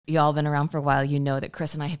y'all been around for a while, you know that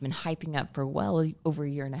Chris and I have been hyping up for well over a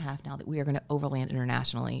year and a half now that we are going to overland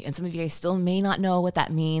internationally. And some of you guys still may not know what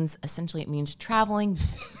that means. Essentially, it means traveling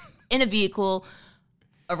in a vehicle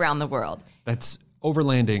around the world. That's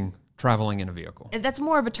overlanding, traveling in a vehicle. That's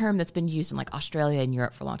more of a term that's been used in like Australia and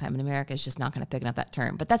Europe for a long time. In America, it's just not kind of picking up that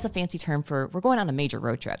term. But that's a fancy term for we're going on a major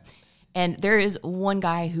road trip. And there is one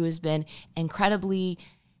guy who has been incredibly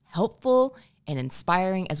helpful and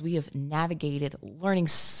inspiring as we have navigated learning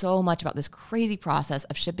so much about this crazy process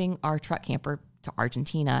of shipping our truck camper to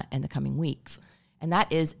Argentina in the coming weeks. And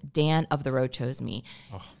that is Dan of The Road Chose Me.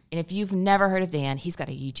 Oh. And if you've never heard of Dan, he's got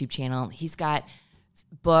a YouTube channel. He's got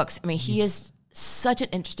books. I mean, he is such an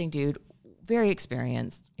interesting dude, very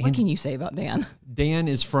experienced. What can you say about Dan? Dan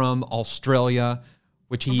is from Australia,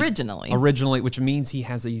 which originally, which means he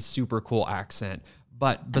has a super cool accent.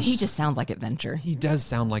 But he just sounds like adventure. He does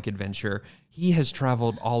sound like adventure. He has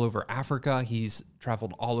traveled all over Africa. He's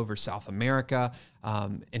traveled all over South America,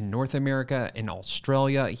 in North America, in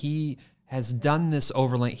Australia. He has done this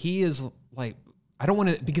overland. He is like, I don't want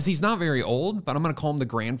to, because he's not very old, but I'm going to call him the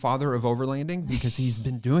grandfather of overlanding because he's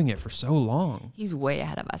been doing it for so long. He's way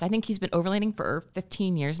ahead of us. I think he's been overlanding for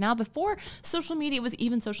 15 years now, before social media was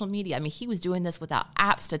even social media. I mean, he was doing this without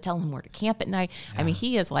apps to tell him where to camp at night. Yeah. I mean,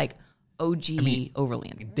 he is like OG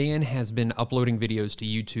overlander. Dan has been uploading videos to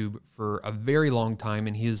YouTube for a very long time,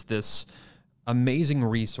 and he is this amazing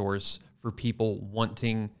resource for people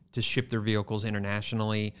wanting to ship their vehicles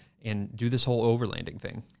internationally and do this whole overlanding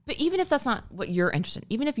thing. But even if that's not what you're interested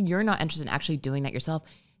in, even if you're not interested in actually doing that yourself,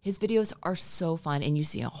 his videos are so fun, and you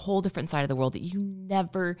see a whole different side of the world that you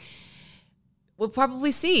never will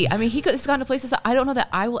probably see. I mean, he's gone to places that I don't know that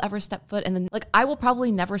I will ever step foot, and then like I will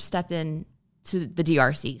probably never step in to the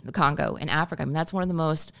DRC, the Congo, in Africa. I mean, that's one of the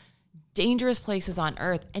most dangerous places on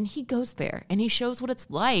earth. And he goes there and he shows what it's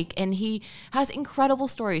like. And he has incredible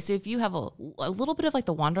stories. So if you have a little bit of like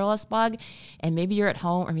the wanderlust bug, and maybe you're at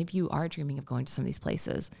home or maybe you are dreaming of going to some of these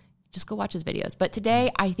places, just go watch his videos. But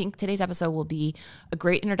today, I think today's episode will be a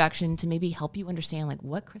great introduction to maybe help you understand like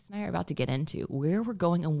what Chris and I are about to get into, where we're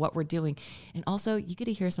going and what we're doing. And also you get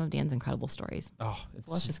to hear some of Dan's incredible stories. So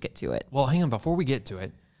let's just get to it. Well, hang on. Before we get to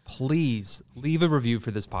it, please leave a review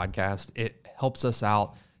for this podcast. It helps us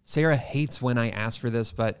out. Sarah hates when I ask for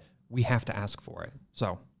this, but we have to ask for it.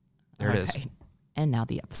 So there it is. And now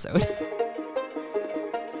the episode.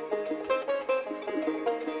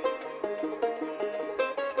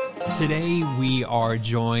 Today we are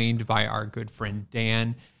joined by our good friend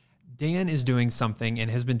Dan. Dan is doing something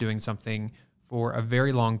and has been doing something for a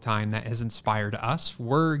very long time that has inspired us.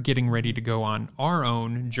 We're getting ready to go on our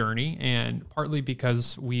own journey, and partly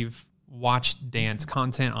because we've watched Dan's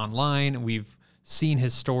content online, we've seen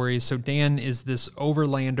his stories. So Dan is this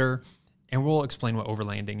overlander, and we'll explain what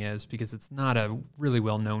overlanding is because it's not a really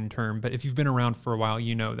well-known term, but if you've been around for a while,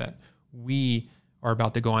 you know that we are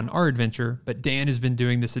about to go on our adventure, but Dan has been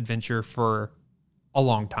doing this adventure for a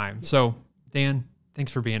long time. So Dan,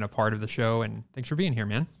 thanks for being a part of the show, and thanks for being here,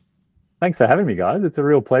 man. Thanks for having me, guys. It's a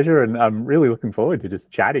real pleasure, and I'm really looking forward to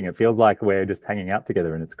just chatting. It feels like we're just hanging out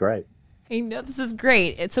together, and it's great. I know, this is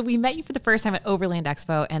great. So we met you for the first time at Overland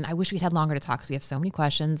Expo, and I wish we'd had longer to talk because we have so many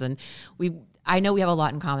questions, and I know we have a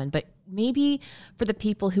lot in common, but maybe for the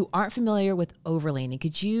people who aren't familiar with overlanding,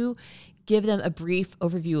 could you give them a brief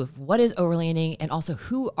overview of what is overlanding, and also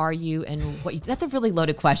who are you and what that's a really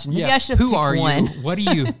loaded question. Maybe I should who are one.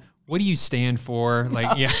 You? What do you stand for?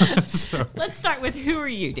 Like, yeah. So. Let's start with who are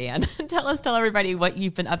you, Dan? Tell everybody what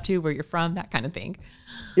you've been up to, where you're from, that kind of thing.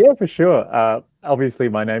 Yeah, for sure. Obviously,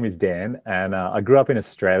 my name is Dan, and I grew up in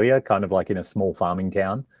Australia, kind of like in a small farming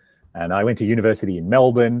town. And I went to university in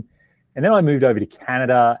Melbourne, and then I moved over to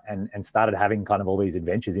Canada and started having kind of all these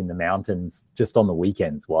adventures in the mountains just on the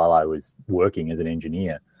weekends while I was working as an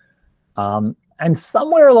engineer. And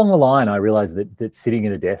somewhere along the line, I realized that sitting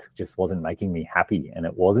at a desk just wasn't making me happy, and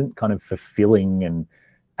it wasn't kind of fulfilling. And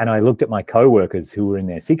I looked at my coworkers who were in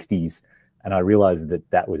their 60s, and I realized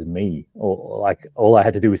that was me. Or like all I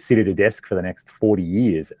had to do was sit at a desk for the next 40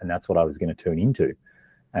 years, and that's what I was going to turn into.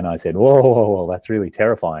 And I said, whoa, that's really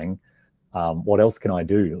terrifying. What else can I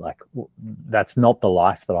do? Like, that's not the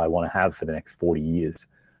life that I want to have for the next 40 years.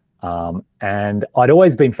 And I'd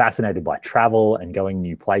always been fascinated by travel and going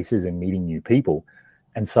new places and meeting new people.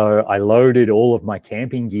 And so I loaded all of my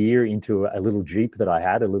camping gear into a little Jeep that I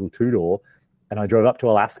had, a little two-door, and I drove up to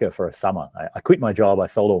Alaska for a summer. I quit my job, I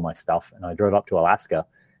sold all my stuff, and I drove up to Alaska,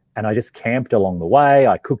 and I just camped along the way.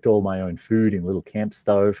 I cooked all my own food in a little camp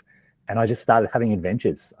stove, and I just started having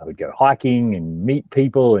adventures. I would go hiking and meet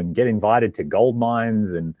people and get invited to gold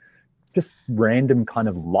mines and just random kind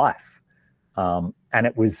of life. and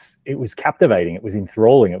it was captivating. It was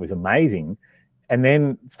enthralling. It was amazing. And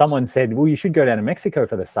then someone said, well, you should go down to Mexico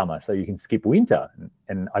for the summer so you can skip winter.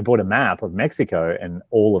 And I bought a map of Mexico and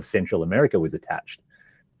all of Central America was attached.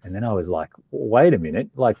 And then I was like, wait a minute,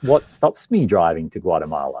 like what stops me driving to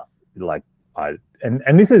Guatemala? Like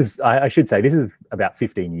this is, I should say, this is about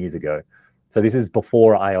 15 years ago. So this is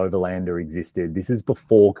before iOverlander existed. This is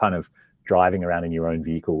before kind of driving around in your own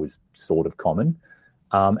vehicle was sort of common.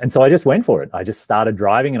 And so I just went for it. I just started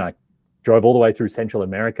driving and I drove all the way through Central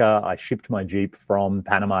America. I shipped my Jeep from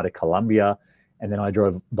Panama to Colombia. And then I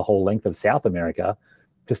drove the whole length of South America,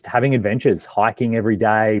 just having adventures, hiking every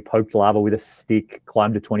day, poked lava with a stick,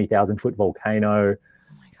 climbed a 20,000-foot volcano.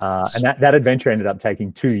 And that adventure ended up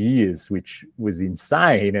taking 2 years, which was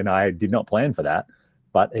insane. And I did not plan for that.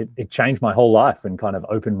 But it changed my whole life and kind of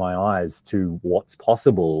opened my eyes to what's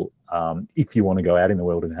possible if you want to go out in the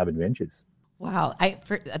world and have adventures. Wow.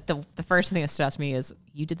 The first thing that stood out to me is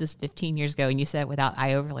you did this 15 years ago and you said without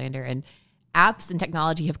iOverlander, and apps and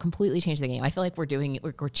technology have completely changed the game. I feel like we're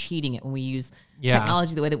cheating it when we use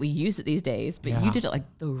technology the way that we use it these days, but you did it like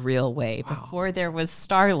the real way before there was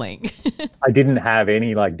Starlink. I didn't have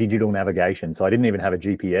any like digital navigation. So I didn't even have a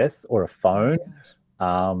GPS or a phone.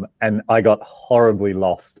 And I got horribly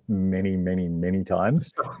lost many, many, many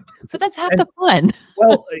times. So that's half the fun.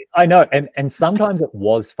 Well, I know. And sometimes it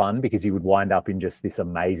was fun because you would wind up in just this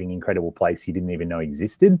amazing, incredible place you didn't even know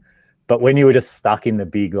existed. But when you were just stuck in the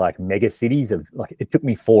big like mega cities of like, it took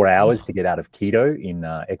me 4 hours to get out of Quito in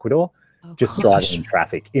Ecuador, driving in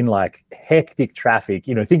traffic, in like hectic traffic.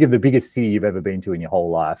 You know, think of the biggest city you've ever been to in your whole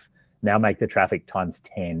life. Now make the traffic times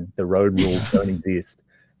 10. The road rules don't exist.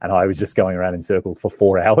 And I was just going around in circles for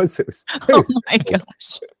 4 hours. It was oh my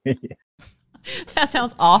gosh. Yeah. That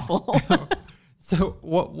sounds awful. So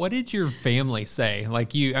what did your family say?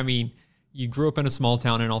 Like you grew up in a small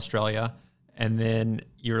town in Australia and then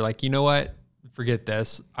you were like, you know what? Forget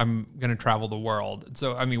this. I'm going to travel the world.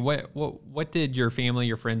 So, I mean, what did your family,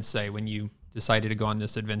 your friends say when you decided to go on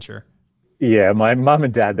this adventure? Yeah, my mum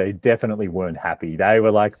and dad, they definitely weren't happy. They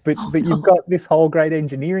were like, but you've got this whole great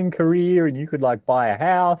engineering career and you could like buy a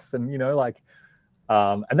house and, you know, like,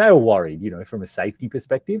 and they were worried, you know, from a safety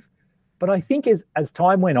perspective. But I think as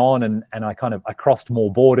time went on and I crossed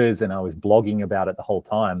more borders and I was blogging about it the whole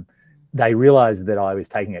time, they realized that I was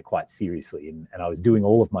taking it quite seriously and I was doing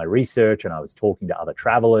all of my research and I was talking to other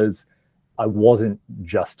travelers. I wasn't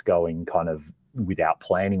just going kind of without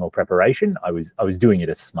planning or preparation. I was doing it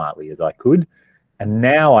as smartly as I could. And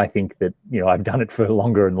now I think that, you know, I've done it for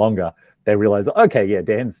longer and longer. They realize, okay, yeah,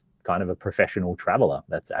 Dan's kind of a professional traveler.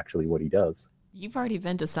 That's actually what he does. You've already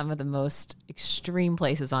been to some of the most extreme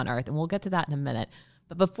places on Earth, and we'll get to that in a minute.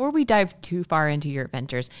 But before we dive too far into your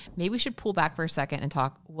adventures, maybe we should pull back for a second and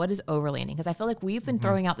talk, what is overlanding? Because I feel like we've been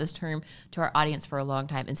throwing out this term to our audience for a long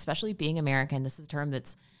time, and especially being American. This is a term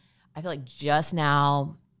that's, I feel like, just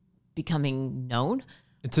now becoming known.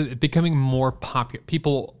 It's becoming more popular.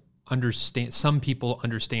 Some people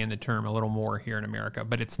understand the term a little more here in America,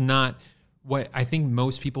 but it's not what I think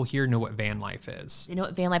most people here know what van life is. They know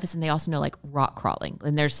what van life is, and they also know like rock crawling.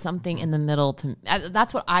 And there's something in the middle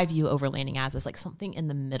that's what I view overlanding as, is like something in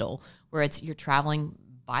the middle where you're traveling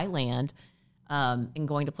by land and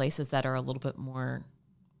going to places that are a little bit more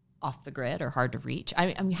off the grid or hard to reach.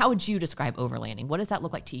 I mean, how would you describe overlanding? What does that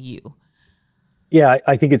look like to you? Yeah,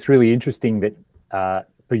 I think it's really interesting that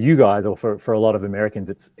for you guys or for a lot of Americans,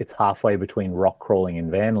 it's halfway between rock crawling and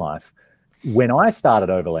van life. When I started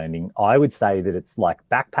overlanding, I would say that it's like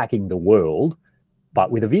backpacking the world, but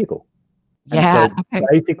with a vehicle. Yeah. So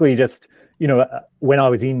basically just, you know, when I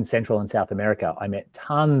was in Central and South America, I met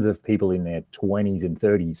tons of people in their 20s and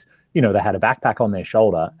 30s. You know, they had a backpack on their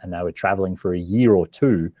shoulder and they were traveling for a year or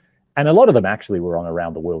two. And a lot of them actually were on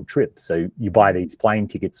around the world trips. So you buy these plane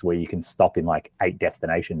tickets where you can stop in like 8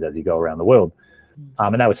 destinations as you go around the world.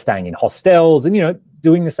 And they were staying in hostels and, you know,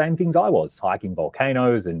 doing the same things I was, hiking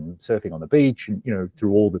volcanoes and surfing on the beach and, you know,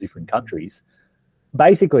 through all the different countries.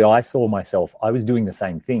 Basically, I saw myself, I was doing the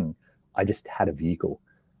same thing. I just had a vehicle.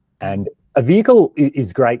 And a vehicle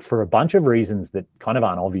is great for a bunch of reasons that kind of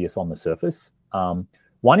aren't obvious on the surface.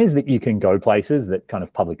 One is that you can go places that kind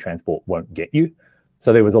of public transport won't get you.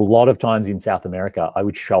 So there was a lot of times in South America, I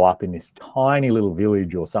would show up in this tiny little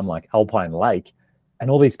village or some like alpine lake, and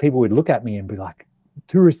all these people would look at me and be like,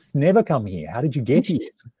 tourists never come here. How did you get here?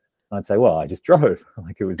 And I'd say, well, I just drove.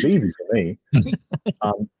 Like, it was easy for me.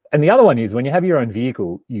 And the other one is when you have your own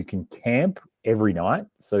vehicle, you can camp every night.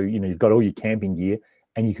 So, you know, you've got all your camping gear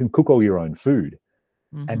and you can cook all your own food.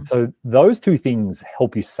 Mm-hmm. And so those two things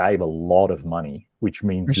help you save a lot of money, which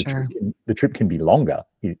means the trip can be longer,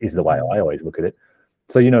 is the way I always look at it.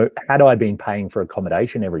 So, had I been paying for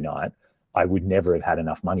accommodation every night, I would never have had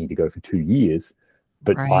enough money to go for 2 years.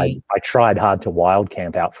 But Right. I tried hard to wild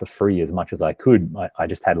camp out for free as much as I could. I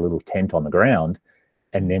just had a little tent on the ground.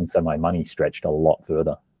 And then so my money stretched a lot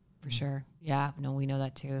further. For sure. Yeah. No, we know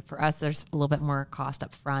that too. For us, there's a little bit more cost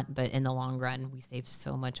up front, but in the long run, we save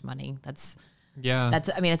so much money. That's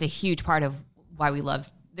a huge part of why we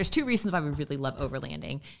love, there's two reasons why we really love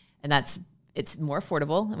overlanding. And it's more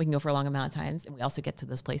affordable and we can go for a long amount of times. And we also get to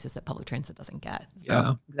those places that public transit doesn't get.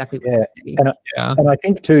 So exactly what you're saying. And I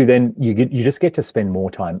think too, then you just get to spend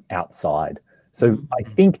more time outside. So I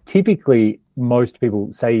think typically most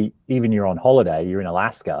people, say even you're on holiday, you're in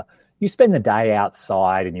Alaska, you spend the day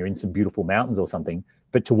outside and you're in some beautiful mountains or something,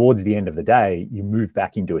 but towards the end of the day, you move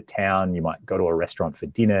back into a town, you might go to a restaurant for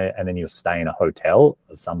dinner, and then you'll stay in a hotel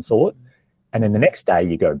of some sort. And then the next day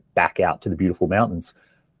you go back out to the beautiful mountains.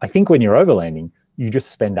 I think when you're overlanding, you just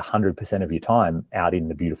spend 100% of your time out in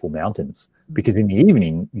the beautiful mountains, because in the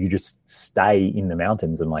evening you just stay in the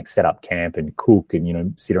mountains and like set up camp and cook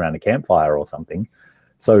and sit around a campfire or something.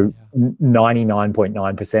 So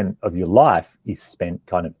 99.9% of your life is spent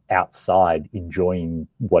kind of outside enjoying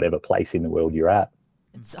whatever place in the world you're at.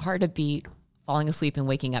 It's hard to beat falling asleep and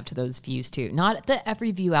waking up to those views too. Not that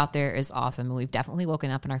every view out there is awesome, and we've definitely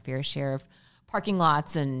woken up in our fair share of parking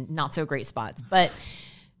lots and not so great spots, but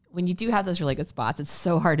when you do have those really good spots, it's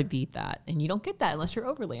so hard to beat that. And you don't get that unless you're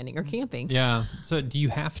overlanding or camping. Yeah. So do you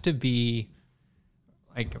have to be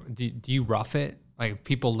like, do you rough it? Like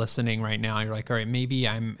people listening right now, you're like, all right, maybe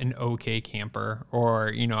I'm an okay camper, or,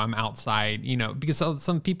 I'm outside, because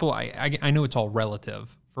some people, I know it's all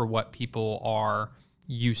relative for what people are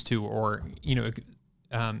used to or,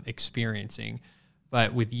 experiencing.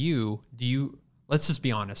 But with you, let's just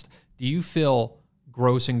be honest, do you feel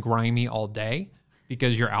gross and grimy all day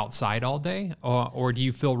because you're outside all day, or do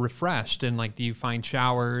you feel refreshed and like, do you find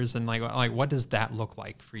showers and like what does that look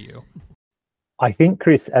like for you? I think,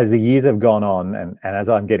 Chris, as the years have gone on and as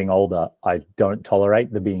I'm getting older, I don't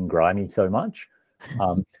tolerate the being grimy so much.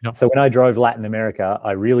 So when I drove Latin America,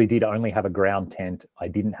 I really did only have a ground tent. I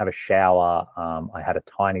didn't have a shower. I had a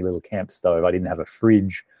tiny little camp stove. I didn't have a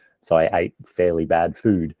fridge, so I ate fairly bad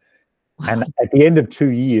food. And at the end of 2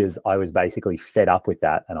 years, I was basically fed up with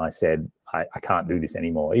that. And I said, I can't do this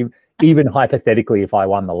anymore. Even hypothetically, if I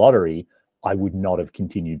won the lottery, I would not have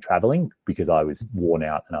continued traveling because I was worn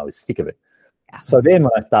out and I was sick of it. Yeah. So then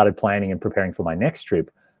when I started planning and preparing for my next trip,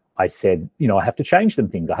 I said, I have to change some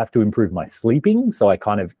things. I have to improve my sleeping. So I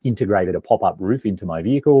kind of integrated a pop-up roof into my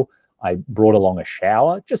vehicle. I brought along a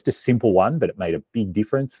shower, just a simple one, but it made a big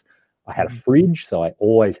difference. I had a fridge, so I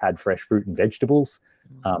always had fresh fruit and vegetables.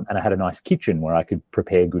 And I had a nice kitchen where I could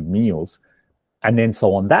prepare good meals. And then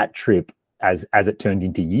so on that trip, as it turned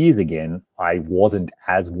into years again, I wasn't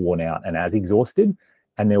as worn out and as exhausted.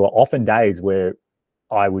 And there were often days where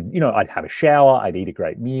I would, I'd have a shower, I'd eat a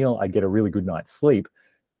great meal, I'd get a really good night's sleep,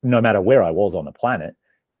 no matter where I was on the planet.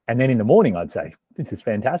 And then in the morning, I'd say, this is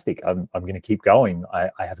fantastic. I'm going to keep going. I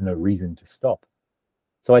have no reason to stop.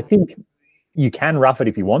 So I think you can rough it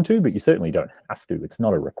if you want to, but you certainly don't have to. It's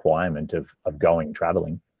not a requirement of going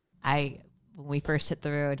traveling. When we first hit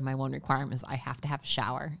the road, my one requirement is I have to have a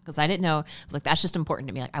shower, because I didn't know. I was like, that's just important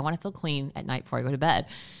to me. Like, I want to feel clean at night before I go to bed.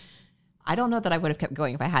 I don't know that I would have kept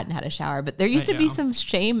going if I hadn't had a shower, but there used to be some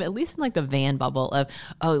shame, at least in like the van bubble, of,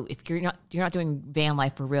 oh, if you're not doing van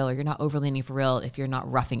life for real, or you're not overlanding for real if you're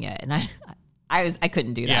not roughing it. And I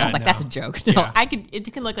couldn't do that. I was like, that's a joke. No,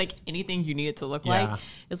 it can look like anything you need it to look like,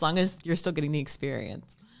 as long as you're still getting the experience.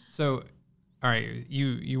 So, all right,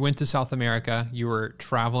 you went to South America, you were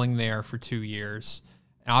traveling there for 2 years.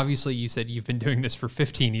 And obviously you said you've been doing this for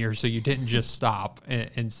 15 years, so you didn't just stop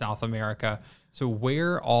in South America. So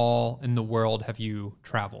where all in the world have you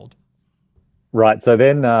traveled? Right. So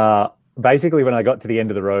then basically when I got to the end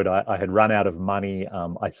of the road, I had run out of money.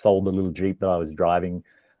 I sold the little Jeep that I was driving.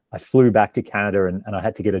 I flew back to Canada and I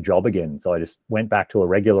had to get a job again. So I just went back to a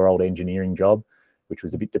regular old engineering job, which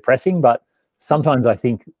was a bit depressing. But sometimes I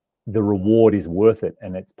think the reward is worth it.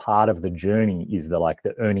 And it's part of the journey is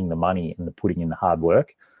the earning the money and the putting in the hard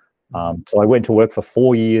work. So I went to work for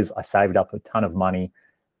 4 years. I saved up a ton of money.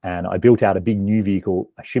 And I built out a big new vehicle.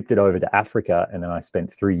 I shipped it over to Africa, and then I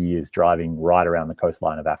spent 3 years driving right around the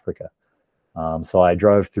coastline of Africa. So I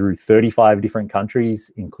drove through 35 different countries,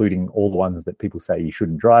 including all the ones that people say you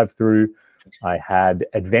shouldn't drive through. I had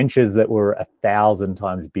adventures that were 1,000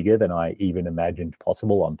 times bigger than I even imagined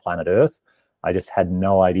possible on planet Earth. I just had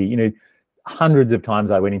no idea. Hundreds of times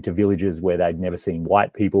I went into villages where they'd never seen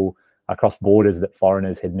white people, across borders that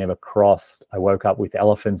foreigners had never crossed. I woke up with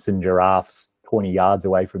elephants and giraffes 20 yards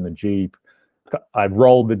away from the Jeep. I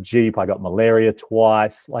rolled the Jeep. I got malaria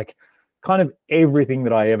twice. Like, kind of everything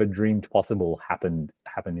that I ever dreamed possible happened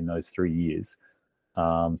in those 3 years.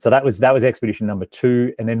 So that was expedition number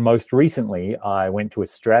 2. And then most recently, I went to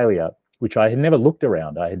Australia, which I had never looked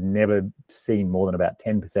around. I had never seen more than about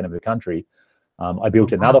 10% of the country. I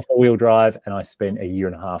built another 4-wheel drive, and I spent a year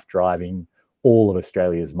and a half driving all of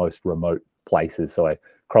Australia's most remote places. So I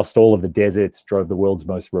crossed all of the deserts, drove the world's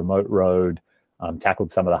most remote road,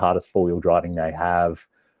 tackled some of the hardest 4-wheel driving they have,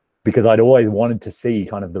 because I'd always wanted to see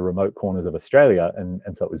kind of the remote corners of Australia. And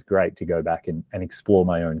so it was great to go back and explore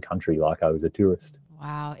my own country like I was a tourist.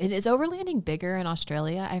 Wow. And is overlanding bigger in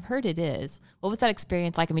Australia? I've heard it is. What was that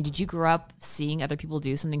experience like? I mean, did you grow up seeing other people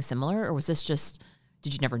do something similar, or was this just,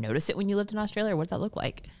 did you never notice it when you lived in Australia, or what did that look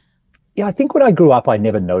like? Yeah, I think when I grew up, I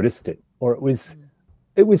never noticed it, or it was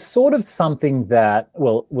sort of something that,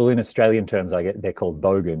 well, in Australian terms, they're called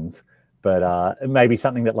bogans, but maybe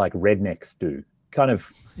something that like rednecks do. Kind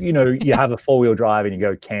of, you have a 4-wheel drive and you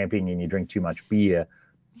go camping and you drink too much beer.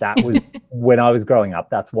 That was when I was growing up.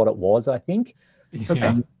 That's what it was, I think.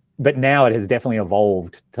 Yeah. But now it has definitely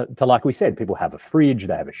evolved to, like we said, people have a fridge,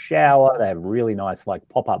 they have a shower, they have a really nice like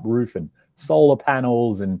pop-up roof and solar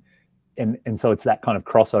panels, and so it's that kind of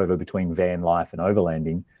crossover between van life and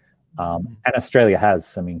overlanding. And Australia has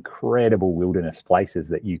some incredible wilderness places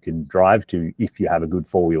that you can drive to if you have a good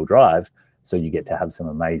 4-wheel drive. So you get to have some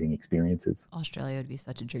amazing experiences. Australia would be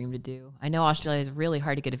such a dream to do. I know Australia is really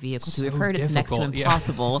hard to get a vehicle to. We've heard difficult. It's next to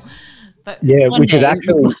impossible. But yeah, which is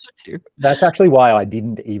actually, that's actually why I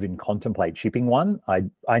didn't even contemplate shipping one.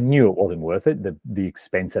 I knew it wasn't worth it, the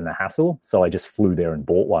expense and the hassle. So I just flew there and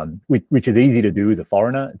bought one, which is easy to do as a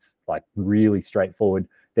foreigner. It's like really straightforward.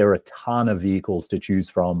 There are a ton of vehicles to choose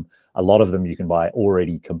from. A lot of them you can buy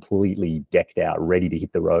already completely decked out, ready to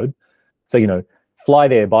hit the road. So, fly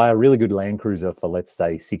there, buy a really good Land Cruiser for, let's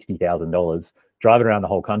say, $60,000, drive it around the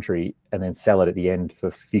whole country, and then sell it at the end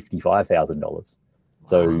for $55,000.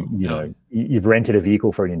 So, you've rented a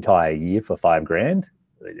vehicle for an entire year for $5,000.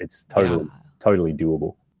 It's totally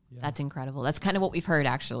doable. That's incredible. That's kind of what we've heard,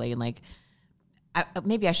 actually. And like, I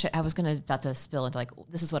was about to spill into like,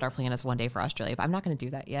 this is what our plan is one day for Australia, but I'm not going to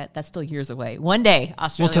do that yet. That's still years away. One day,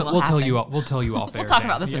 Australia will happen. We'll tell you off air. We'll talk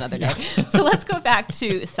about this another day. So let's go back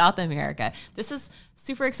to South America. This is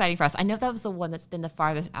super exciting for us. I know that was the one that's been the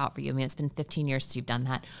farthest out for you. I mean, it's been 15 years since you've done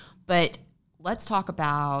that, but let's talk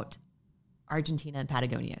about Argentina and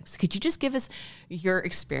Patagonia. So could you just give us your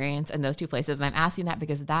experience in those two places? And I'm asking that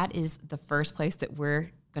because that is the first place that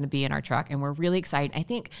we're going to be in our truck, and we're really excited. I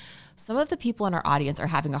think some of the people in our audience are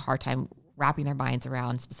having a hard time wrapping their minds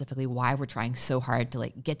around specifically why we're trying so hard to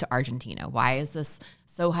like get to Argentina. Why is this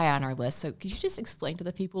so high on our list? So could you just explain to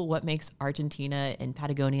the people what makes Argentina and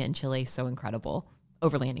Patagonia and Chile so incredible,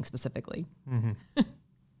 overlanding specifically? Mm-hmm.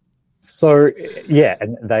 So, yeah,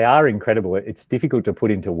 and they are incredible. It's difficult to put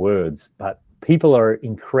into words, but people are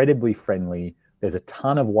incredibly friendly. There's a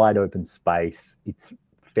ton of wide open space. It's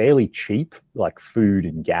fairly cheap, like food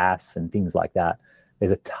and gas and things like that.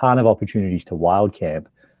 There's a ton of opportunities to wild camp.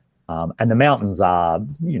 And the mountains are,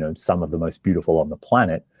 some of the most beautiful on the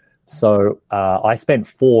planet. So I spent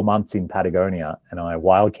 4 months in Patagonia, and I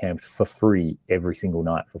wild camped for free every single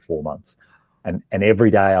night for 4 months. And every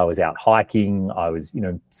day I was out hiking. I was,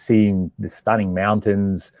 seeing the stunning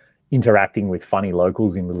mountains, interacting with funny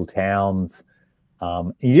locals in little towns.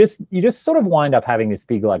 You just sort of wind up having this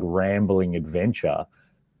big, like, rambling adventure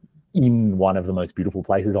in one of the most beautiful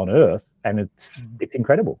places on earth. And it's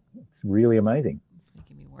incredible. It's really amazing. It's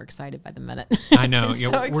making me more excited by the minute. I know.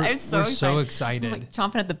 I'm so excited. I'm like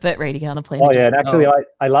chomping at the bit ready to get on a plane. Oh, yeah. And actually,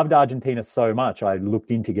 I loved Argentina so much. I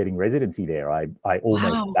looked into getting residency there. I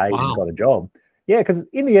almost stayed and got a job. Yeah, because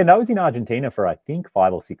in the end, I was in Argentina for, I think,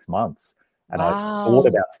 5 or 6 months. And I thought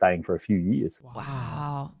about staying for a few years.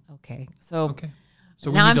 Wow. Okay. So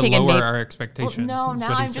we need to lower our expectations. Well,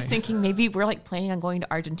 now I'm just thinking maybe we're like planning on going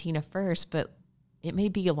to Argentina first, but it may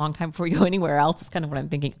be a long time before we go anywhere else. It's kind of what I'm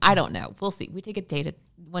thinking. I don't know. We'll see. We take it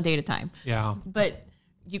one day at a time. Yeah. But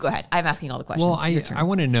you go ahead. I'm asking all the questions. Well, I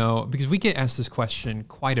want to know, because we get asked this question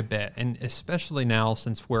quite a bit, and especially now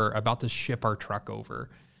since we're about to ship our truck over,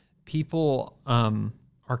 people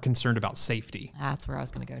are concerned about safety. That's where I was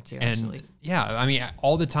going to go to, actually. And yeah, I mean,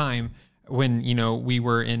 all the time when, we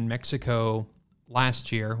were in Mexico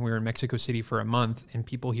last year, we were in Mexico City for a month, and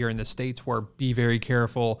people here in the States were, be very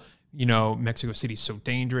careful. Mexico City's so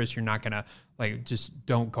dangerous. You're not going to just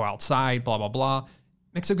don't go outside, blah, blah, blah.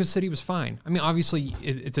 Mexico City was fine. I mean, obviously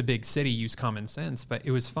it's a big city, use common sense, but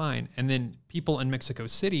it was fine. And then people in Mexico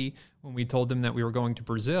City, when we told them that we were going to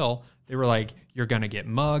Brazil, they were like, you're going to get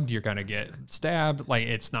mugged. You're going to get stabbed. Like,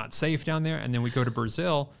 it's not safe down there. And then we go to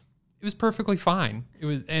Brazil, it was perfectly fine. It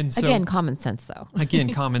was, and so Again, common sense though.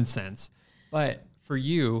 again, common sense. But for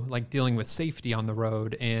you, like dealing with safety on the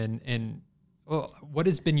road and well, what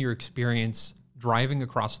has been your experience driving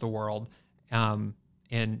across the world and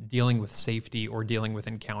dealing with safety or dealing with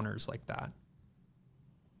encounters like that?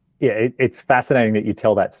 Yeah, it's fascinating that you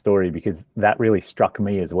tell that story, because that really struck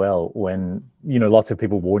me as well when, lots of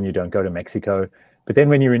people warn you don't go to Mexico. But then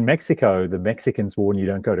when you're in Mexico, the Mexicans warn you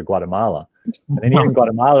don't go to Guatemala. And then you're in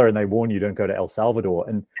Guatemala and they warn you don't go to El Salvador.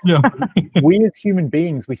 And we as human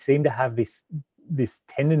beings, we seem to have this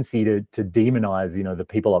tendency to demonize, the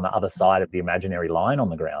people on the other side of the imaginary line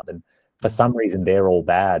on the ground. And for some reason, they're all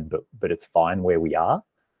bad, but it's fine where we are.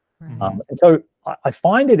 Right. And so I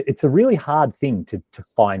find it's a really hard thing to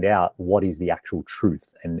find out what is the actual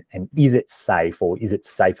truth, and is it safe, or is it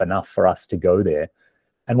safe enough for us to go there?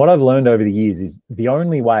 And what I've learned over the years is the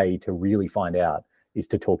only way to really find out is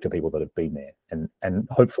to talk to people that have been there, and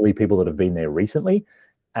hopefully people that have been there recently.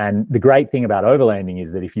 And the great thing about overlanding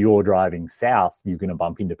is that if you're driving south, you're going to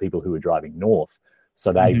bump into people who are driving north.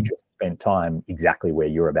 So they've just spent time exactly where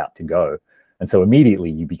you're about to go. And so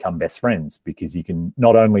immediately you become best friends, because you can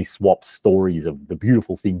not only swap stories of the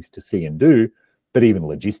beautiful things to see and do, but even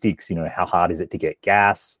logistics, how hard is it to get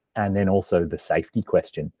gas? And then also the safety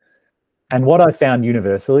question. And what I found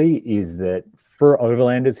universally is that for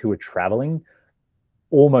overlanders who are traveling,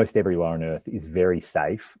 almost everywhere on earth is very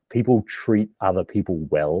safe. People treat other people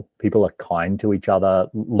well. People are kind to each other.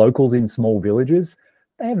 Locals in small villages,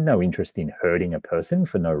 they have no interest in hurting a person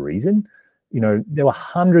for no reason. There were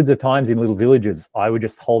hundreds of times in little villages, I would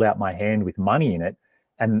just hold out my hand with money in it,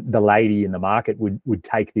 and the lady in the market would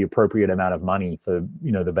take the appropriate amount of money for,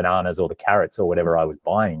 the bananas or the carrots or whatever I was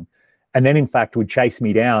buying. And then, in fact, would chase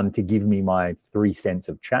me down to give me my 3 cents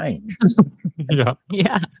of change. Yeah.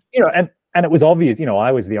 Yeah. And it was obvious,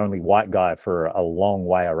 I was the only white guy for a long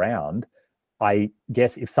way around. I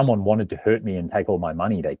guess if someone wanted to hurt me and take all my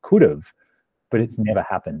money, they could have, but it's never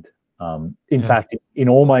happened. In fact, in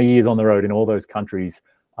all my years on the road in all those countries,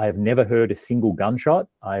 I have never heard a single gunshot.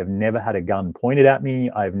 I have never had a gun pointed at me.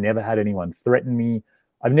 I've never had anyone threaten me.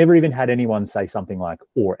 I've never even had anyone say something like,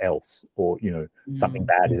 or else, or, something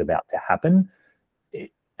bad is about to happen.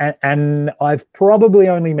 And I've probably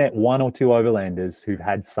only met 1 or 2 overlanders who've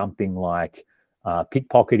had something like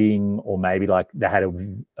pickpocketing, or maybe like they had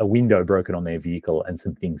a window broken on their vehicle and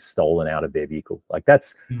some things stolen out of their vehicle. Like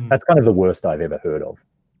that's kind of the worst I've ever heard of.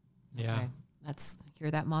 Yeah. Okay.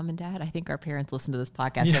 Hear that, mom and dad? I think our parents listen to this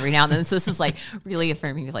podcast every now and then. So this is like really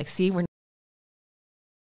affirming, like, see, we're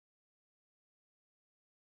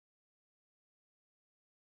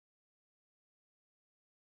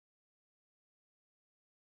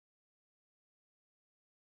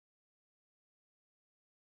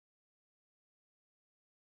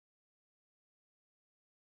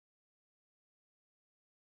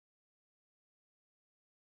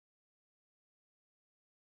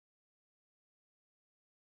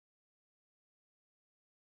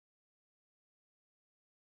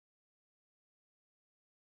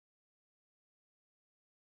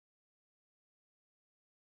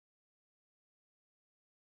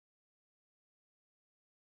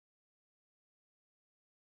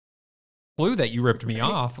Clue that you ripped me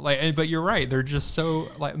off, but you're right, they're just so,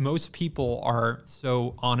 like, most people are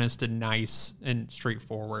so honest and nice and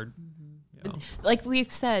straightforward. like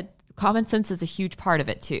we've said, common sense is a huge part of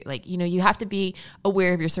it too. Like, you have to be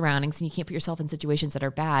aware of your surroundings, and you can't put yourself in situations that are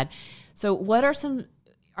bad. So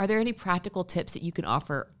are there any practical tips that you can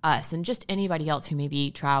offer us and just anybody else who may be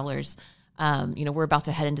travelers? We're about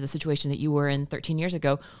to head into the situation that you were in 13 years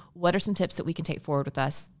ago. What are some tips that we can take forward with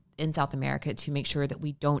us in South America to make sure that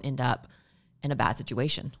we don't end up in a bad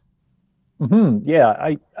situation?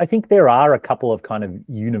 Yeah, I think there are a couple of kind of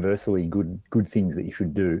universally good things that you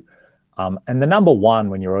should do. And the number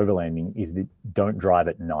one when you're overlanding is that don't drive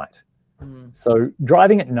at night. So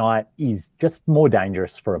driving at night is just more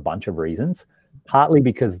dangerous for a bunch of reasons, partly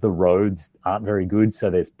because the roads aren't very good.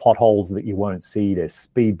 So there's potholes that you won't see. There's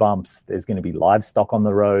speed bumps. There's going to be livestock on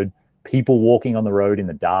the road, people walking on the road in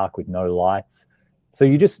the dark with no lights. So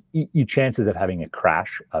your chances of having a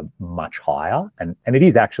crash are much higher. And it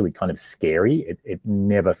is actually kind of scary. It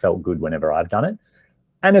never felt good whenever I've done it.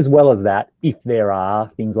 And as well as that, if there are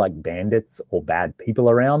things like bandits or bad people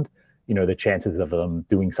around, the chances of them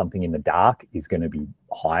doing something in the dark is going to be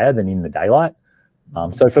higher than in the daylight.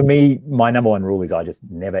 So for me, my number one rule is I just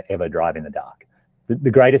never, ever drive in the dark.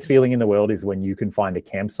 The greatest feeling in the world is when you can find a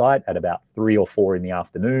campsite at about 3 or 4 in the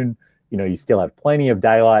afternoon. You still have plenty of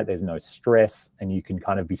daylight, there's no stress, and you can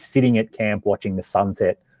kind of be sitting at camp watching the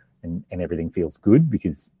sunset, and everything feels good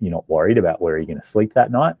because you're not worried about where you're going to sleep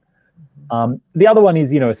that night. The other one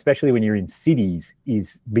is, especially when you're in cities,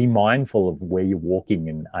 is be mindful of where you're walking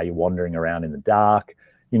and are you wandering around in the dark?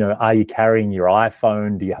 Are you carrying your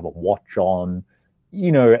iPhone? Do you have a watch on?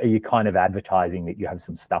 Are you kind of advertising that you have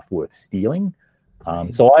some stuff worth stealing?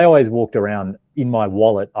 So I always walked around in my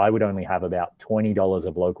wallet. I would only have about $20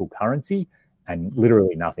 of local currency and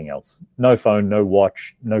literally nothing else. No phone, no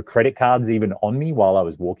watch, no credit cards even on me while I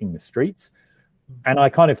was walking the streets. And I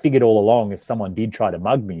kind of figured all along, if someone did try to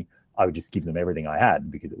mug me, I would just give them everything I had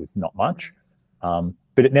because it was not much.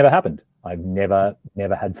 But it never happened. I've never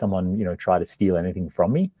had someone, try to steal anything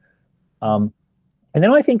from me. And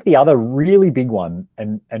then I think the other really big one,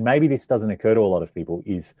 and maybe this doesn't occur to a lot of people,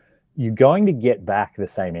 is you're going to get back the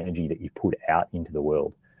same energy that you put out into the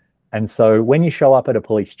world. And so when you show up at a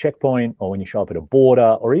police checkpoint, or when you show up at a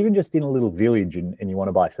border, or even just in a little village and you want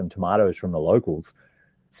to buy some tomatoes from the locals,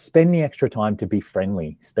 spend the extra time to be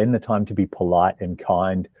friendly, spend the time to be polite and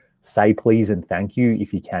kind, say please and thank you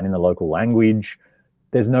if you can in the local language.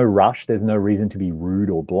 There's no rush. There's no reason to be rude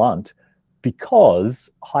or blunt, because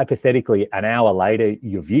hypothetically an hour later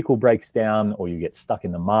your vehicle breaks down, or you get stuck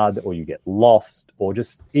in the mud, or you get lost, or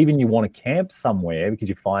just even you want to camp somewhere because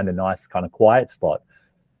you find a nice kind of quiet spot.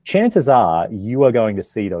 Chances are you are going to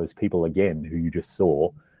see those people again who you just saw.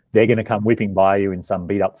 They're going to come whipping by you in some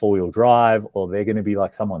beat up 4-wheel drive, or they're going to be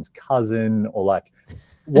like someone's cousin, or like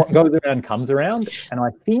what goes around comes around. And I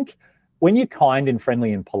think when you're kind and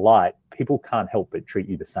friendly and polite, people can't help but treat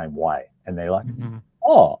you the same way. And they're like,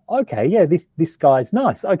 oh, okay, yeah, this guy's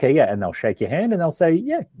nice. Okay, yeah. And they'll shake your hand and they'll say,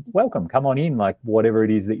 yeah, welcome, come on in. Like whatever it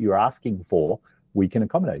is that you're asking for, we can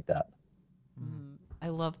accommodate that. I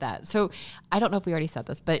love that. So I don't know if we already said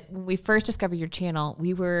this, but when we first discovered your channel,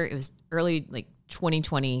 it was early, like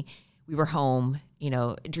 2020. We were home,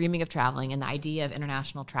 dreaming of traveling, and the idea of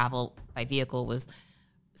international travel by vehicle was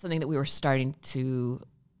something that we were starting to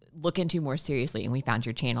look into more seriously, and we found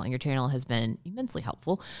your channel, and your channel has been immensely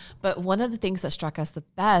helpful. But one of the things that struck us the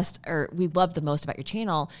best, or we loved the most about your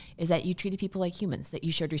channel, is that you treated people like humans, that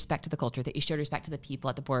you showed respect to the culture, that you showed respect to the people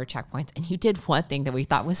at the border checkpoints. And you did one thing that we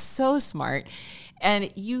thought was so smart,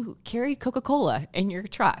 and you carried Coca-Cola in your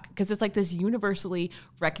truck, because it's like this universally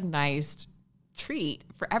recognized treat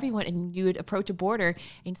for everyone. And you would approach a border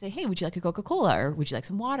and say, hey, would you like a Coca-Cola, or would you like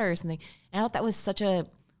some water or something? And I thought that was such a,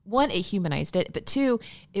 one, it humanized it, but two,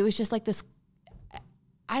 it was just like this,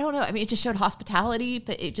 I don't know. I mean, it just showed hospitality,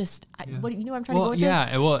 but it just, what I'm trying to go with this?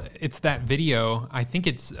 Yeah, well, it's that video. I think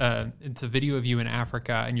it's a video of you in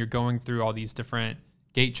Africa, and you're going through all these different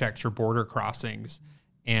gate checks or border crossings.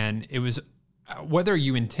 And it was, whether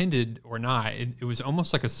you intended or not, it was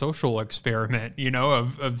almost like a social experiment,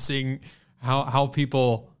 of seeing how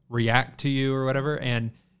people react to you or whatever. And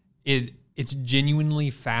it's genuinely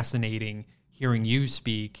fascinating hearing you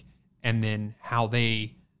speak and then how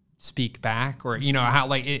they speak back, or, how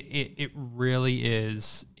like it really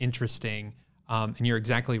is interesting. And you're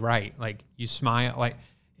exactly right. Like you smile, like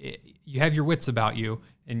you have your wits about you,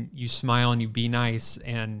 and you smile and you be nice.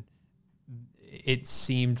 And it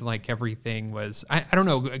seemed like everything was, I don't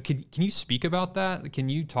know. Can you speak about that? Can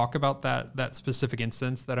you talk about that specific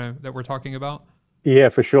instance that we're talking about? Yeah,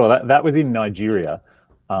 for sure. That was in Nigeria.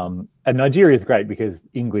 And Nigeria is great because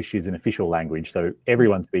English is an official language, so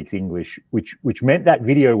everyone speaks English, which meant that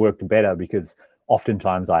video worked better, because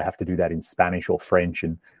oftentimes I have to do that in Spanish or French,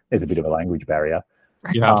 and there's a bit of a language barrier.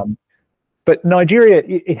 Yeah. But Nigeria,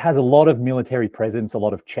 it has a lot of military presence, a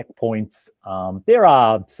lot of checkpoints. There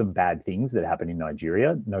are some bad things that happen in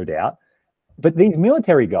Nigeria, no doubt. But these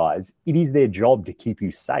military guys, it is their job to keep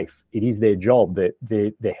you safe. It is their job that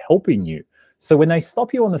they're helping you. So when they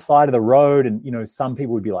stop you on the side of the road, and, some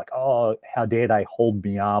people would be like, oh, how dare they hold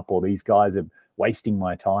me up, or these guys are wasting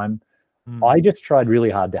my time. I just tried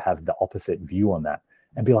really hard to have the opposite view on that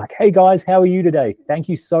and be like, hey guys, how are you today? Thank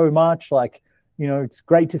you so much. Like, it's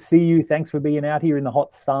great to see you. Thanks for being out here in the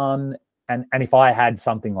hot sun. And if I had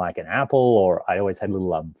something like an apple, or I always had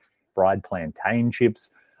little fried plantain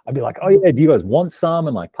chips, I'd be like, oh yeah, do you guys want some?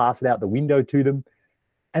 And like pass it out the window to them.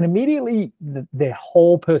 And immediately their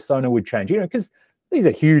whole persona would change, because these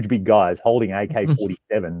are huge, big guys holding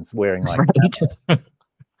AK-47s, wearing like,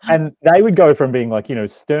 and they would go from being like,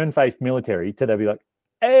 stern-faced military to they'd be like,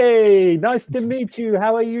 hey, nice to meet you.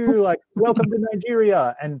 How are you? Like, welcome to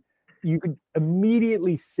Nigeria. And you could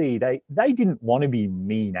immediately see they didn't want to be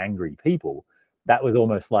mean, angry people. That was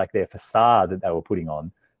almost like their facade that they were putting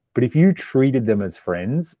on. But if you treated them as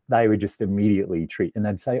friends, they would just immediately treat, and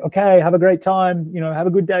they'd say, okay, have a great time, have a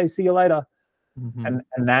good day, see you later. And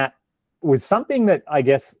that was something that I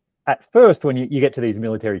guess at first, when you get to these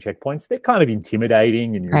military checkpoints, they're kind of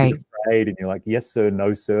intimidating, and you're a bit afraid, and you're like, yes, sir,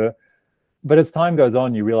 no, sir. but as time goes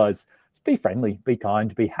on, you realize, be friendly, be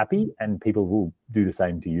kind, be happy, and people will do the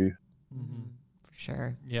same to you. Mm-hmm. For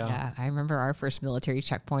sure. Yeah. I remember our first military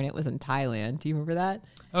checkpoint. It was in Thailand. Do you remember that?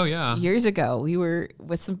 Oh, yeah. Years ago, we were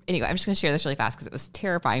with anyway, I'm just going to share this really fast because it was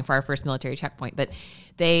terrifying for our first military checkpoint. But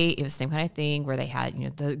it was the same kind of thing where they had,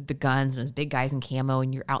 the guns and it was big guys in camo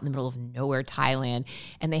and you're out in the middle of nowhere, Thailand.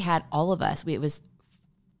 And they had all of us. It was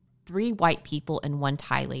 3 white people and 1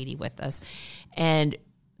 Thai lady with us. And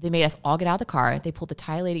they made us all get out of the car. They pulled the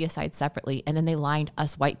Thai lady aside separately, and then they lined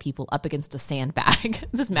us white people up against a sandbag,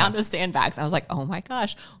 this mound of sandbags. I was like, oh my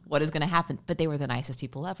gosh, what is going to happen? But they were the nicest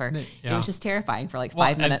people ever. It was just terrifying for like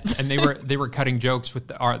 5 minutes. And they were cutting jokes with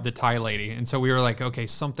the Thai lady. And so we were like, okay,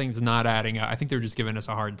 something's not adding up. I think they were just giving us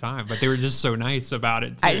a hard time, but they were just so nice about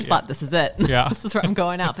it too. I just thought, this is it. Yeah. This is where I'm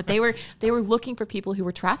going out. But they were looking for people who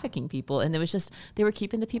were trafficking people, and it was just, they were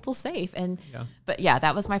keeping the people safe. But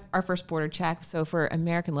that was our first border check. So for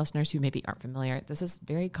American listeners who maybe aren't familiar, this is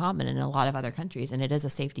very common in a lot of other countries, and it is a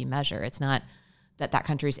safety measure. It's not that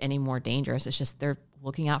country is any more dangerous. It's just they're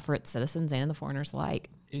looking out for its citizens and the foreigners alike.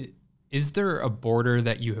 Is there a border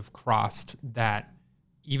that you have crossed that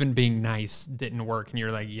even being nice didn't work, and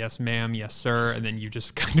you're like, yes, ma'am, yes, sir, and then you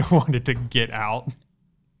just kind of wanted to get out?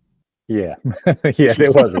 Yeah, yeah,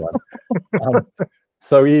 there was one.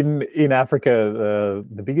 So in Africa,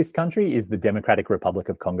 the biggest country is the Democratic Republic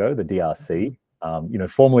of Congo, the DRC.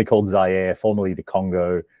 Formerly called Zaire, formerly the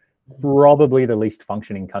Congo, probably the least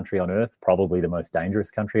functioning country on earth, probably the most dangerous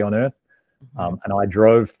country on earth. And I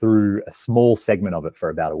drove through a small segment of it for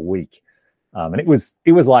about a week. And it was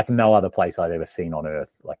like no other place I'd ever seen on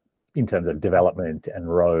earth, like in terms of development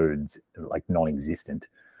and roads, like non-existent.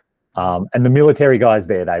 And the military guys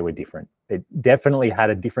there, they were different. It definitely had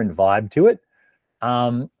a different vibe to it.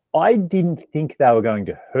 I didn't think they were going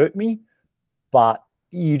to hurt me, but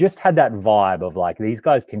you just had that vibe of like, these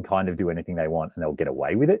guys can kind of do anything they want and they'll get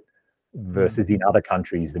away with it. Versus in other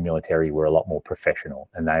countries, the military were a lot more professional,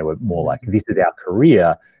 and they were more like, this is our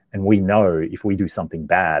career, and we know if we do something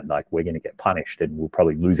bad, like we're going to get punished and we'll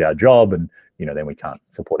probably lose our job, and then we can't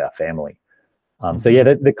support our family. So yeah,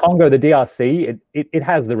 the Congo, the DRC, it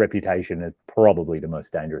has the reputation as probably the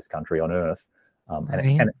most dangerous country on earth,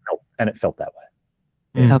 and it felt that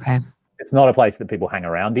way. Yeah. Okay. It's not a place that people hang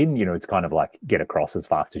around in. It's kind of like get across as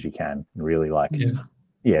fast as you can, and really like,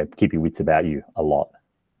 keep your wits about you a lot.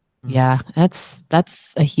 Yeah, that's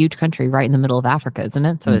a huge country right in the middle of Africa, isn't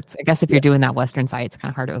it? So it's, I guess if you're doing that western side, it's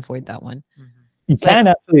kind of hard to avoid that one. You can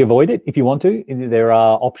actually avoid it if you want to. There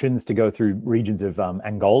are options to go through regions of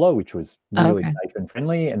Angola, which was really safe and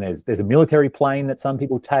friendly. And there's a military plane that some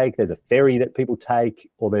people take. There's a ferry that people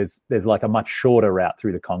take, or there's like a much shorter route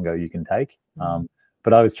through the Congo you can take.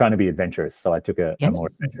 But I was trying to be adventurous, so I took a more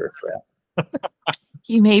adventurous route.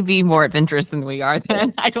 You may be more adventurous than we are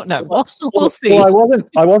then. I don't know. We'll see. Well,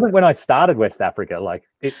 I wasn't when I started West Africa. Like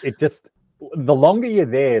it just, the longer you're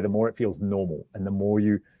there, the more it feels normal, and the more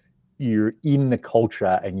you're in the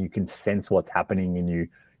culture and you can sense what's happening, and you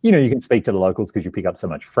can speak to the locals because you pick up so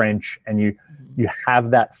much French, and you have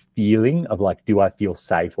that feeling of like, do I feel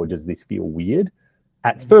safe or does this feel weird?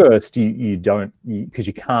 At first, you don't, because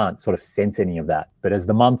you can't sort of sense any of that. But as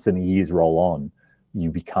the months and the years roll on, you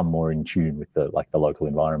become more in tune with the local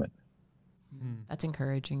environment. That's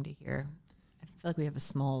encouraging to hear. I feel like we have a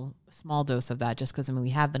small dose of that, just because we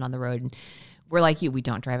have been on the road, and we're like you. We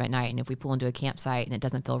don't drive at night, and if we pull into a campsite and it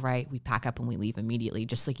doesn't feel right, we pack up and we leave immediately.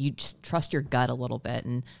 Just like you just trust your gut a little bit,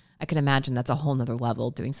 and I can imagine that's a whole nother level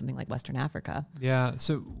doing something like Western Africa. Yeah.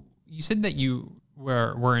 So you said that you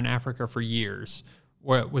were in Africa for years.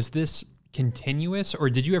 Was this continuous, or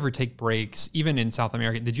did you ever take breaks even in South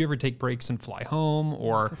America? Did you ever take breaks and fly home,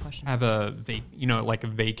 or have a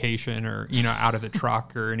vacation, or out of the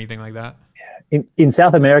truck or anything like that? In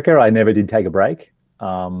South America, I never did take a break,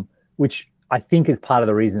 which I think is part of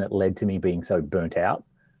the reason it led to me being so burnt out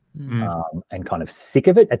and kind of sick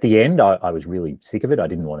of it. At the end, I was really sick of it. I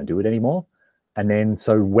didn't want to do it anymore. And then,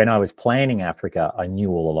 so when I was planning Africa, I knew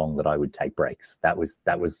all along that I would take breaks. That was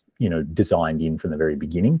designed in from the very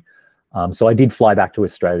beginning. So I did fly back to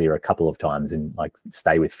Australia a couple of times and like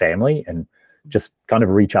stay with family and just kind of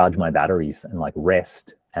recharge my batteries and like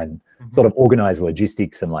rest and sort of organize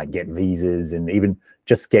logistics and like get visas and even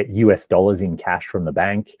just get US dollars in cash from the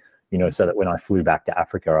bank, so that when I flew back to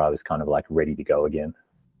Africa, I was kind of like ready to go again.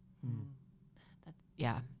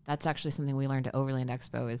 Yeah. That's actually something we learned at Overland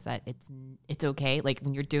Expo, is that it's okay. Like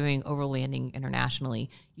when you're doing overlanding internationally,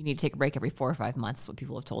 you need to take a break every 4 or 5 months. What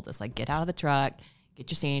people have told us, like get out of the truck, get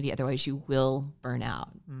your sanity, otherwise you will burn out.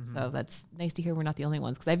 So that's nice to hear we're not the only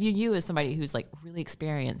ones, because I view you as somebody who's like really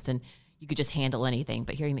experienced and you could just handle anything.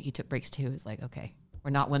 But hearing that you took breaks too is like, okay,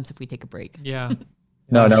 we're not wimps if we take a break. Yeah.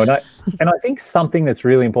 No, and I think something that's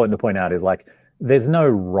really important to point out is like there's no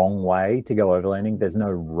wrong way to go overlanding. There's no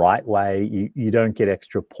right way. You don't get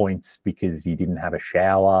extra points because you didn't have a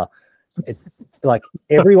shower. It's like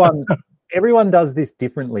everyone does this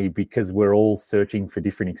differently because we're all searching for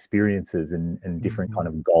different experiences and different kind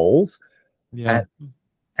of goals. Yeah.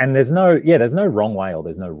 And there's no wrong way or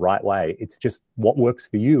there's no right way. It's just what works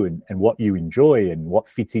for you and what you enjoy and what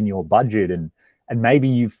fits in your budget and maybe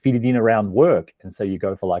you fit it in around work. And so you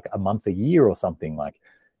go for like a month, a year or something. Like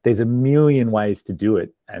there's a million ways to do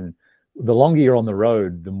it. And the longer you're on the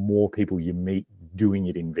road, the more people you meet doing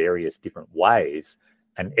it in various different ways.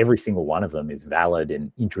 And every single one of them is valid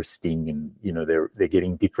and interesting. And, you know, they're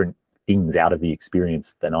getting different things out of the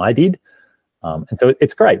experience than I did. And so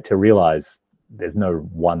it's great to realize there's no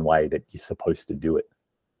one way that you're supposed to do it.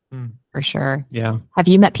 For sure. Yeah. Have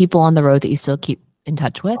you met people on the road that you still keep in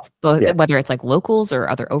touch with, both Yeah. whether it's like locals or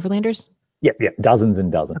other overlanders? Yep, dozens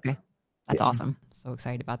and dozens. Okay. That's awesome. So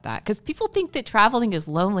excited about that. Because people think that traveling is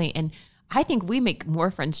lonely. And I think we make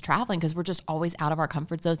more friends traveling because we're just always out of our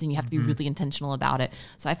comfort zones and you have to be really intentional about it.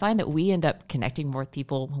 So I find that we end up connecting more with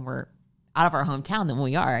people when we're out of our hometown than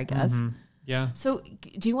we are, I guess. Yeah. So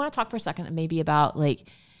do you want to talk for a second maybe about like,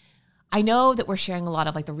 I know that we're sharing a lot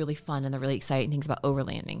of like the really fun and the really exciting things about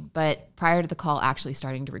overlanding, but prior to the call actually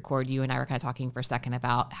starting to record, you and I were kind of talking for a second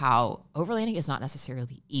about how overlanding is not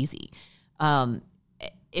necessarily easy.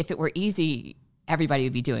 If it were easy, everybody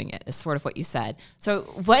would be doing it, is sort of what you said. So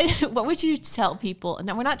what would you tell people?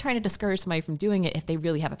 Now, we're not trying to discourage somebody from doing it if they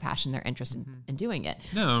really have a passion, they're interested in doing it.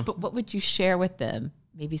 No. But what would you share with them?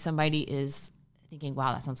 Maybe somebody is thinking,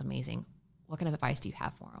 wow, that sounds amazing. What kind of advice do you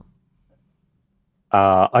have for them?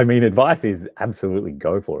 I mean, advice is absolutely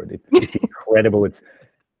go for it. It's incredible.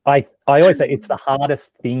 I always say it's the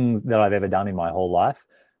hardest thing that I've ever done in my whole life,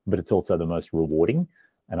 but it's also the most rewarding.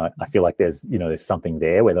 And I feel like there's something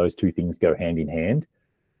there where those two things go hand in hand.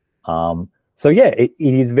 So yeah, it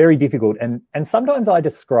is very difficult. And sometimes I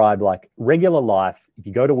describe like regular life. If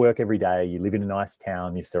you go to work every day, you live in a nice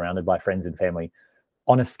town, you're surrounded by friends and family.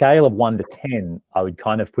 On a scale of 1 to 10, I would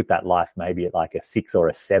kind of put that life maybe at like a 6 or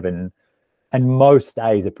a 7. And most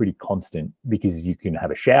days are pretty constant because you can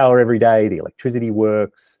have a shower every day, the electricity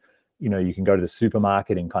works, you can go to the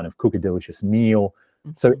supermarket and kind of cook a delicious meal.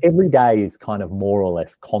 So every day is kind of more or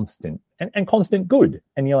less constant and constant good.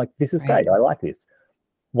 And you're like, this is great. I like this.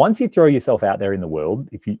 Once you throw yourself out there in the world,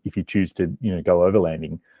 if you choose to, go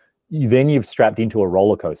overlanding, you've strapped into a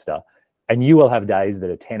roller coaster and you will have days that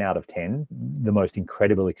are 10 out of 10, the most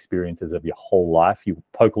incredible experiences of your whole life. You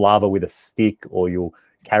poke lava with a stick or you'll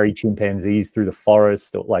carry chimpanzees through the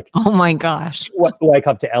forest or like, oh my gosh, wake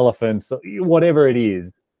up to elephants, whatever it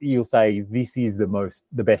is. You'll say, this is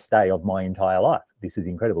the best day of my entire life. This is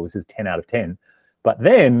incredible. This is 10 out of 10. But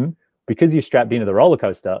then because you're strapped into the roller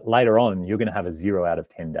coaster, later on, you're going to have a 0 out of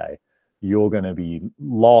 10 day. You're going to be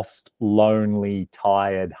lost, lonely,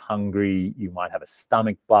 tired, hungry. You might have a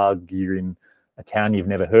stomach bug. You're in a town you've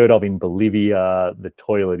never heard of in Bolivia. The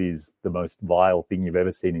toilet is the most vile thing you've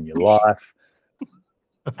ever seen in your life.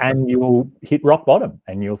 And you'll hit rock bottom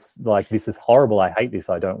and you'll like, this is horrible. I hate this.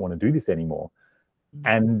 I don't want to do this anymore.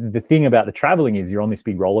 And the thing about the traveling is you're on this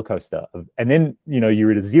big roller coaster and then,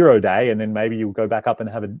 you're at a 0 day and then maybe you'll go back up and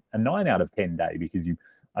have a 9 out of 10 day because you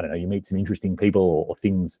meet some interesting people or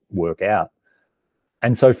things work out.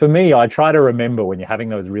 And so for me, I try to remember when you're having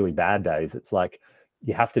those really bad days, it's like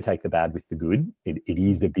you have to take the bad with the good. It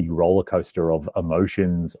is a big roller coaster of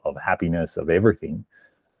emotions, of happiness, of everything.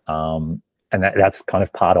 And that's kind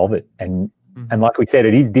of part of it. And like we said,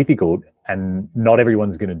 it is difficult. And not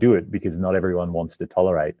everyone's going to do it because not everyone wants to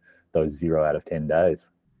tolerate those 0 out of 10 days.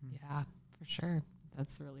 Yeah, for sure.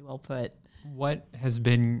 That's really well put. What has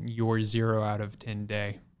been your 0 out of 10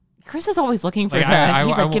 day? Chris is always looking for Like, that.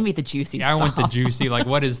 He's like, give me the juicy stuff. I want the juicy. Like,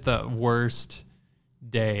 what is the worst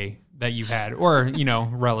day that you've had? Or,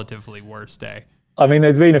 relatively worst day? I mean,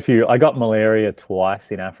 there's been a few. I got malaria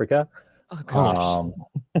twice in Africa. Oh, gosh.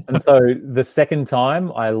 And so the second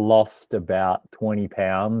time I lost about 20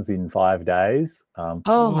 pounds in 5 days.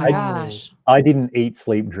 Oh my gosh. I didn't eat,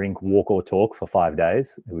 sleep, drink, walk or talk for 5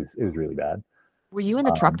 days. It was really bad. Were you in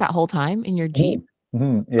the truck that whole time in your Jeep?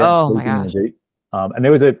 Yeah, oh my gosh. And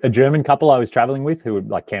there was a German couple I was traveling with who had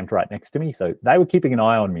like camped right next to me. So they were keeping an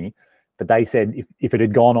eye on me, but they said if it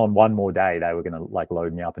had gone on one more day, they were going to like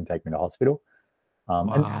load me up and take me to hospital.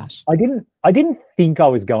 And I didn't think I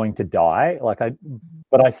was going to die,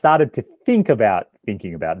 but I started to think about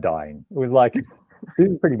dying. It was like, this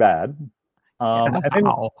is pretty bad. And then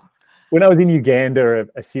when I was in Uganda,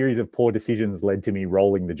 a series of poor decisions led to me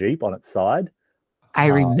rolling the Jeep on its side. I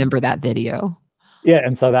remember that video. Yeah,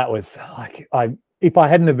 and so that was like if I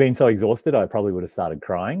hadn't have been so exhausted, I probably would have started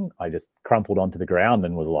crying. I just crumpled onto the ground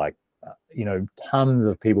and was like, tons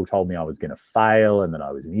of people told me I was going to fail and that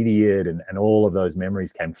I was an idiot, and all of those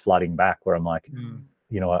memories came flooding back where I'm like,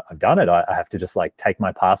 I've done it. I have to just like take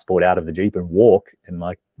my passport out of the Jeep and walk, and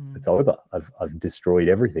like it's over. I've destroyed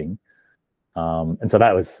everything. And so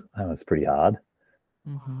that was pretty hard.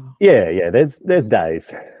 Mm-hmm. Yeah. There's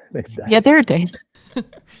days. There's days. Yeah, there are days.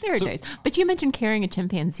 There are days. But you mentioned carrying a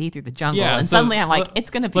chimpanzee through the jungle, and suddenly I'm like, it's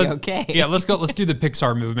going to be okay. Yeah, let's go. Let's do the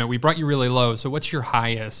Pixar movement. We brought you really low. So what's your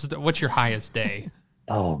highest day?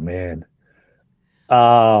 Oh, man.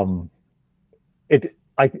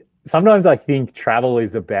 Sometimes I think travel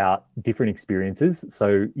is about different experiences.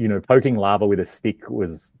 So, poking lava with a stick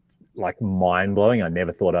was like mind blowing. I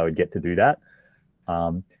never thought I would get to do that.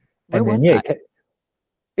 Where was that?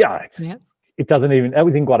 It doesn't even, that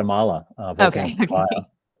was in Guatemala. Okay.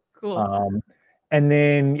 Cool. And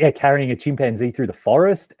then, carrying a chimpanzee through the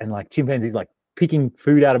forest, and like chimpanzees like picking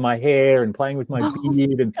food out of my hair and playing with my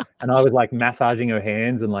beard. And I was like massaging her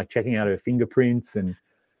hands and like checking out her fingerprints. And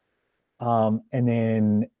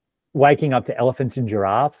then waking up to elephants and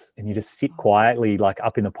giraffes, and you just sit quietly like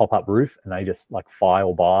up in the pop-up roof, and they just like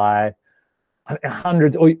file by.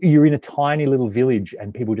 Hundreds, or you're in a tiny little village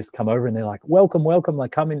and people just come over and they're like, welcome,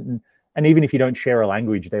 like come in. And even if you don't share a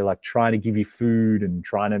language, they're like trying to give you food and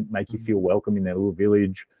trying to make you feel welcome in their little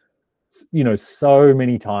village. So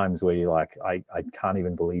many times where you're like, I can't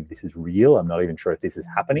even believe this is real. I'm not even sure if this is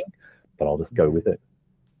happening, but I'll just go with it.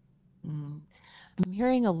 I'm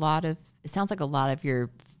hearing it sounds like a lot of your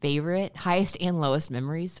favorite, highest and lowest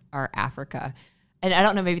memories are Africa. And I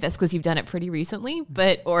don't know, maybe that's because you've done it pretty recently,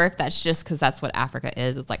 or if that's just because that's what Africa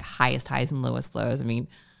is. It's like highest highs and lowest lows. I mean,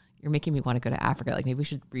 you're making me want to go to Africa. Like maybe we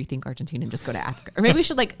should rethink Argentina and just go to Africa. Or maybe we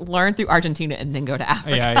should like learn through Argentina and then go to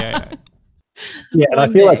Africa. Yeah. Yeah, and I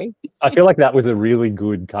feel like that was a really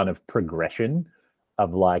good kind of progression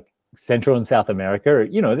of like Central and South America.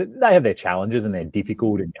 They have their challenges and they're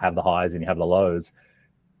difficult, and you have the highs and you have the lows.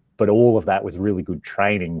 But all of that was really good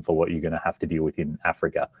training for what you're going to have to deal with in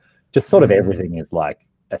Africa. Just sort of everything is like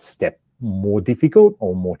a step more difficult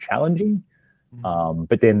or more challenging,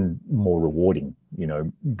 but then more rewarding,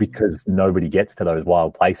 because nobody gets to those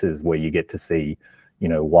wild places where you get to see,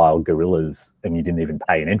 wild gorillas and you didn't even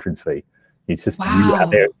pay an entrance fee. It's just you out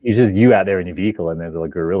there. It's just you out there in your vehicle, and there's a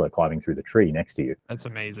gorilla climbing through the tree next to you. That's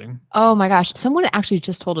amazing. Oh my gosh! Someone actually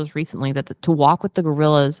just told us recently that to walk with the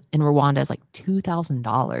gorillas in Rwanda is like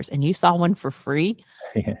 $2,000, and you saw one for free.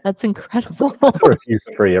 Yeah. That's incredible. Or a few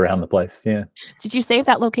for free around the place. Yeah. Did you save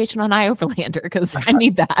that location on iOverlander? Because I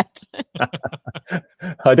need that.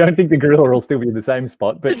 I don't think the gorilla will still be in the same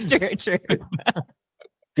spot, but true.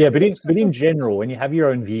 Yeah, but in general, when you have your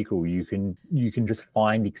own vehicle, you can just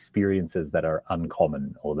find experiences that are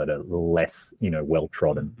uncommon or that are less, well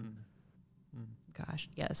trodden. Gosh,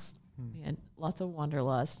 yes, man, lots of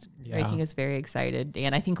wanderlust, making us very excited.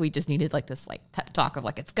 And I think we just needed like this like pep talk of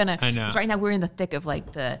like it's gonna. I know. 'Cause right now we're in the thick of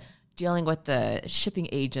like the dealing with the shipping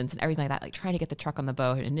agents and everything like that, like trying to get the truck on the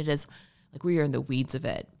boat, and it is like we are in the weeds of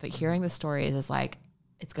it. But hearing the stories is like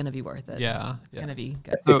it's gonna be worth it. Yeah, it's gonna be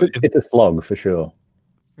good. So it's a slog for sure.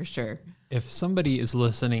 For sure. If somebody is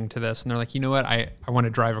listening to this and they're like, you know what, I want to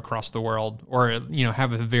drive across the world, or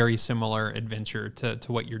have a very similar adventure to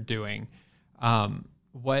what you're doing,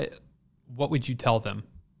 what would you tell them?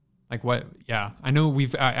 Like what? Yeah, I know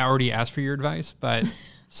I already asked for your advice, but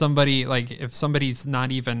somebody like if somebody's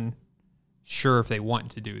not even sure if they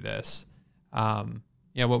want to do this,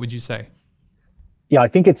 what would you say? Yeah, I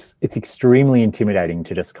think it's extremely intimidating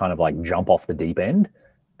to just kind of like jump off the deep end.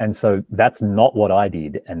 And so that's not what I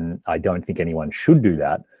did. And I don't think anyone should do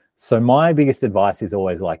that. So my biggest advice is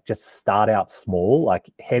always like, just start out small,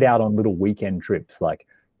 like head out on little weekend trips, like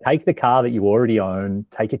take the car that you already own,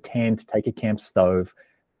 take a tent, take a camp stove,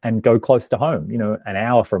 and go close to home. An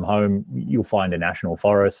hour from home, you'll find a national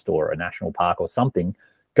forest or a national park or something.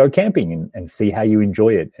 Go camping and see how you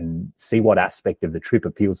enjoy it and see what aspect of the trip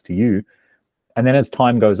appeals to you. And then as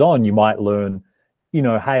time goes on, you might learn,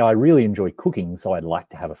 hey, I really enjoy cooking, so I'd like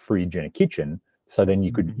to have a fridge and a kitchen. So then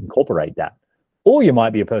you could incorporate that. Or you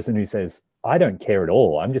might be a person who says, I don't care at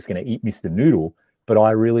all. I'm just going to eat Mr. Noodle, but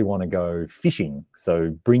I really want to go fishing.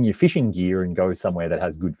 So bring your fishing gear and go somewhere that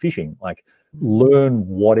has good fishing. Like learn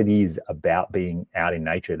what it is about being out in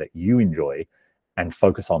nature that you enjoy and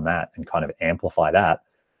focus on that and kind of amplify that.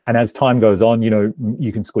 And as time goes on,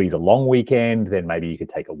 you can squeeze a long weekend, then maybe you could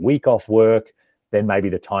take a week off work. then maybe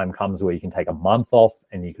the time comes where you can take a month off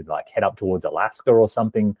and you could like head up towards Alaska or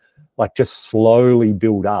something. Like just slowly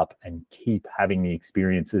build up and keep having the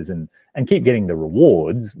experiences and keep getting the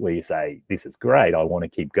rewards where you say, this is great, I want to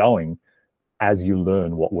keep going, as you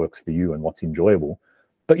learn what works for you and what's enjoyable.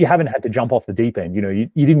 But you haven't had to jump off the deep end. You know, you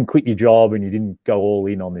didn't quit your job and you didn't go all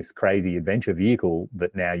in on this crazy adventure vehicle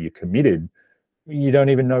that now you're committed. You don't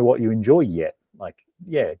even know what you enjoy yet. Like,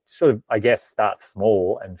 yeah, sort of, I guess, start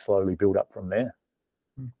small and slowly build up from there.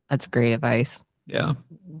 That's great advice. Yeah.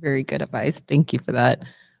 Very good advice. Thank you for that.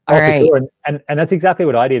 Oh, All right. sure. And that's exactly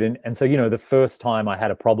what I did. And so, you know, the first time I had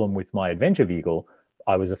a problem with my adventure vehicle,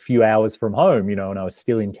 I was a few hours from home, you know, and I was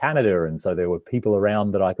still in Canada. And so there were people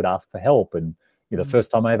around that I could ask for help. And, you know, the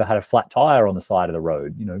first time I ever had a flat tire on the side of the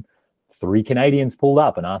road, you know, 3 Canadians pulled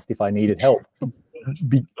up and asked if I needed help.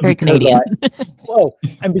 Very Canadian.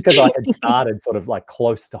 Because I had started sort of like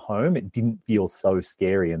close to home, it didn't feel so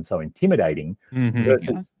scary and so intimidating.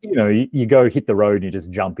 Versus, you know, you go hit the road and you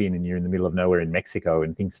just jump in and you're in the middle of nowhere in Mexico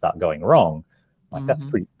and things start going wrong. Like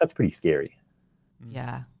that's pretty scary.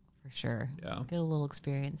 Yeah, for sure. Yeah. Get a little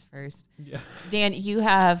experience first. Yeah. Dan, you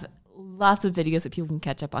have lots of videos that people can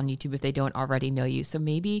catch up on YouTube if they don't already know you. So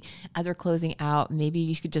maybe as we're closing out, maybe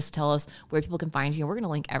you could just tell us where people can find you. And we're going to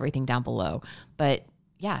link everything down below. But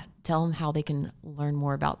yeah, tell them how they can learn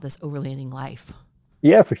more about this overlanding life.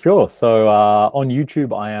 Yeah, for sure. So on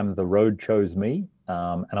YouTube, I am The Road Chose Me.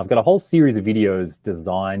 And I've got a whole series of videos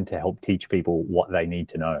designed to help teach people what they need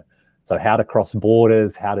to know. So how to cross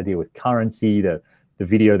borders, how to deal with currency, the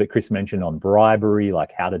video that Chris mentioned on bribery,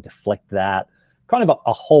 like how to deflect that. Kind of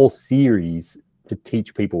a whole series to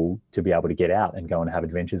teach people to be able to get out and go and have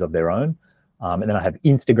adventures of their own. And then I have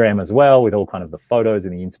Instagram as well with all kind of the photos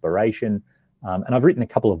and the inspiration. And I've written a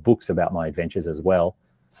couple of books about my adventures as well.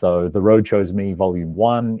 So The Road Chose Me, Volume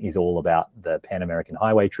 1 is all about the Pan American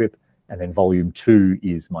Highway trip. And then Volume 2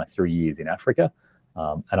 is my 3 years in Africa.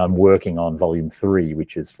 And I'm working on Volume 3,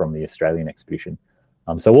 which is from the Australian expedition.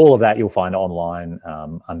 So all of that you'll find online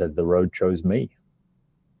under The Road Chose Me.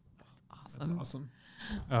 Awesome. That's awesome.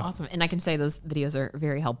 Awesome. And I can say those videos are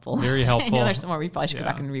very helpful. Very helpful. I know there's some more we probably should go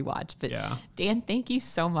back and rewatch. But yeah. Dan, thank you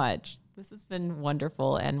so much. This has been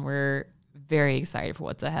wonderful. And we're very excited for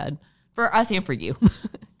what's ahead for us and for you.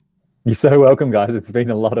 You're so welcome, guys. It's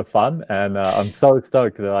been a lot of fun. And I'm so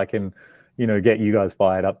stoked that I can, you know, get you guys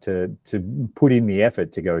fired up to put in the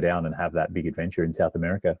effort to go down and have that big adventure in South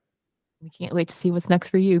America. We can't wait to see what's next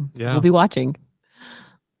for you. Yeah. We'll be watching.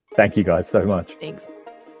 Thank you guys so much. Thanks.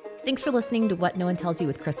 Thanks for listening to What No One Tells You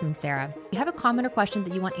with Chris and Sarah. If you have a comment or question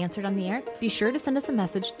that you want answered on the air, be sure to send us a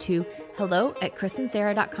message to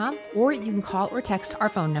hello@chrisandsarah.com, or you can call or text our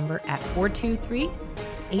phone number at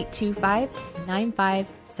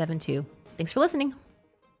 423-825-9572. Thanks for listening.